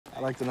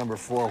I like the number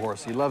 4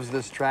 horse. He loves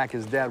this track.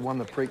 His dad won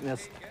the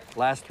Preakness.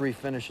 Last 3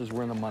 finishes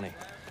were in the money.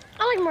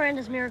 I like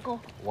Miranda's Miracle.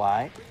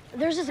 Why?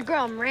 There's this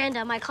girl, Miranda,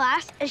 in my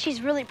class, and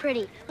she's really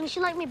pretty. When she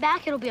liked me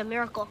back, it'll be a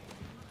miracle.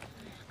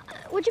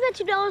 Would you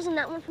bet $2 on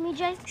that one for me,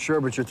 Jay? Sure,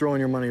 but you're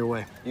throwing your money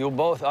away. You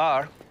both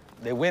are.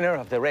 The winner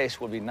of the race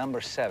will be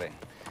number 7,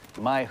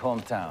 my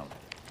hometown.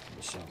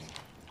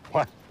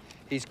 What?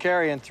 He's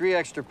carrying 3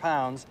 extra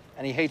pounds,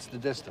 and he hates the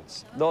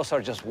distance. Those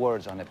are just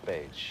words on a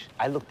page.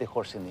 I look the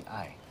horse in the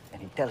eye,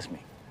 and he tells me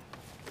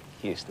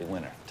he is the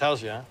winner.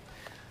 Tells you, huh?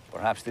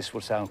 Perhaps this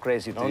will sound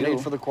crazy to you. No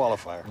need for the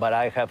qualifier. But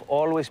I have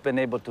always been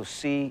able to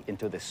see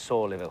into the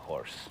soul of a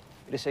horse.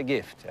 It is a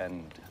gift,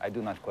 and I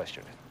do not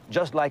question it.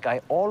 Just like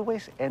I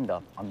always end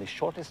up on the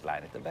shortest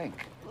line at the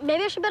bank.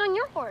 Maybe I should bet on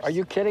your horse. Are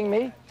you kidding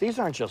me? These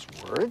aren't just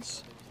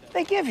words.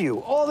 They give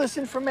you all this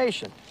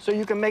information so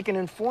you can make an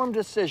informed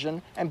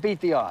decision and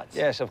beat the odds.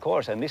 Yes, of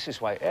course, and this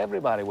is why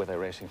everybody with a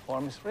racing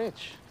form is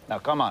rich. Now,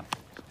 come on.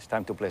 It's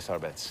time to place our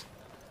bets.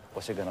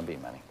 What's it gonna be,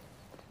 Manny?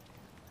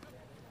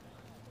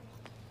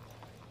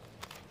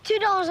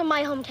 $2 on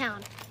my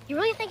hometown. You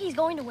really think he's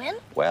going to win?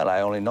 Well,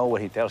 I only know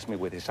what he tells me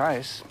with his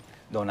eyes.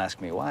 Don't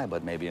ask me why,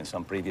 but maybe in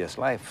some previous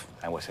life,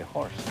 I was a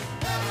horse.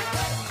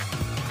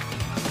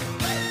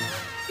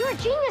 You're a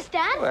genius,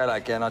 Dad. Well,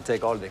 I cannot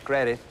take all the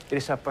credit. It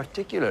is a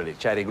particularly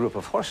chatty group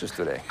of horses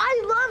today.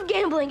 I love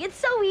gambling. It's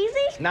so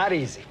easy. Not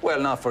easy.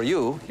 Well, not for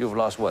you. You've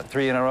lost, what,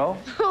 3 in a row?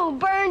 Oh,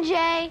 burn,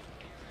 Jay.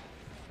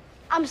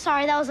 I'm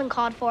sorry, that wasn't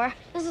called for.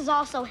 This is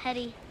all so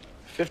heady.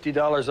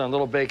 $50 on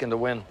Little Bacon to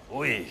win.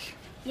 Oy.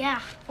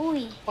 Yeah,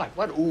 ooey.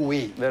 What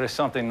ooh-wee? There is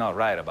something not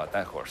right about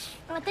that horse.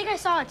 I think I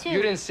saw it, too.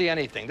 You didn't see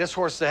anything. This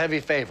horse is a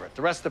heavy favorite.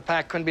 The rest of the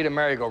pack couldn't beat a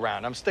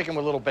merry-go-round. I'm sticking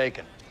with Little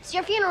Bacon. It's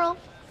your funeral.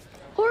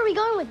 Who are we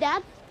going with,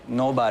 Dad?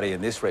 Nobody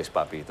in this race,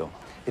 Papito.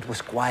 It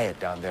was quiet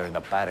down there in the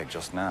paddock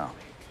just now.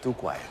 Too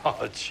quiet.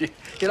 Oh, gee.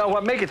 You know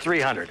what? Make it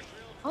 300.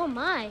 Oh,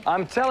 my.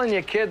 I'm telling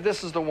you, kid,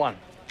 this is the one.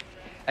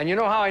 And you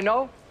know how I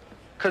know?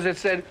 Because it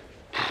said...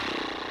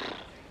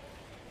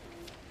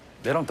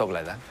 They don't talk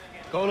like that.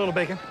 Go, Little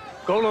Bacon.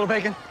 Go, Little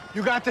Bacon.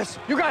 You got this.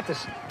 You got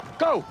this.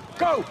 Go,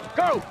 go,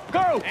 go,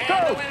 go, And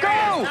go, the winner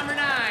go! is number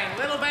 9,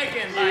 Little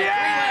Bacon by 3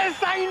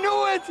 Yes, lengths. I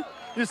knew it!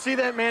 You see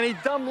that, Manny?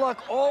 Dumb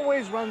luck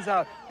always runs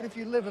out. But if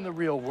you live in the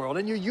real world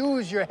and you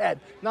use your head,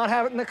 not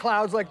have it in the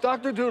clouds like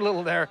Dr.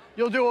 Doolittle there,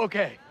 you'll do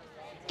okay.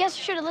 Guess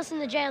we should have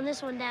listened to Jay on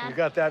this one, Dad. You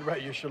got that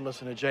right. You should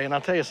listen to Jay. And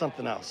I'll tell you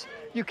something else.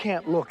 You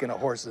can't look in a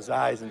horse's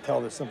eyes and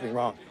tell there's something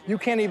wrong. You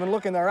can't even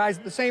look in their eyes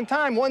at the same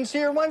time. One's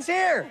here, one's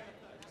here.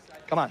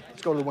 Come on,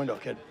 let's go to the window,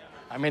 kid.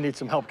 I may need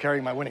some help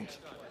carrying my winnings.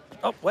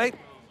 Oh, wait.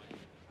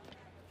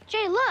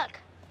 Jay, look.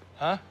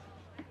 Huh?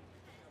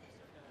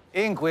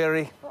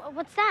 Inquiry.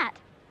 What's that?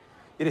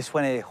 It is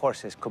when a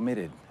horse has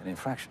committed an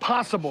infraction.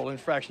 Possible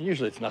infraction.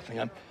 Usually it's nothing.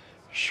 I'm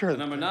sure. The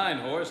number 9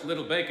 horse,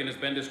 Little Bacon, has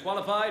been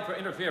disqualified for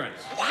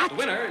interference. What? The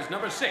winner is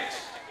number 6,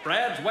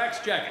 Brad's Wax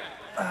Jacket.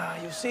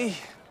 You see,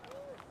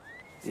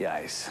 the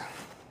eyes,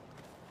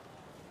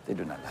 they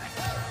do not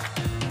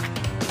lie.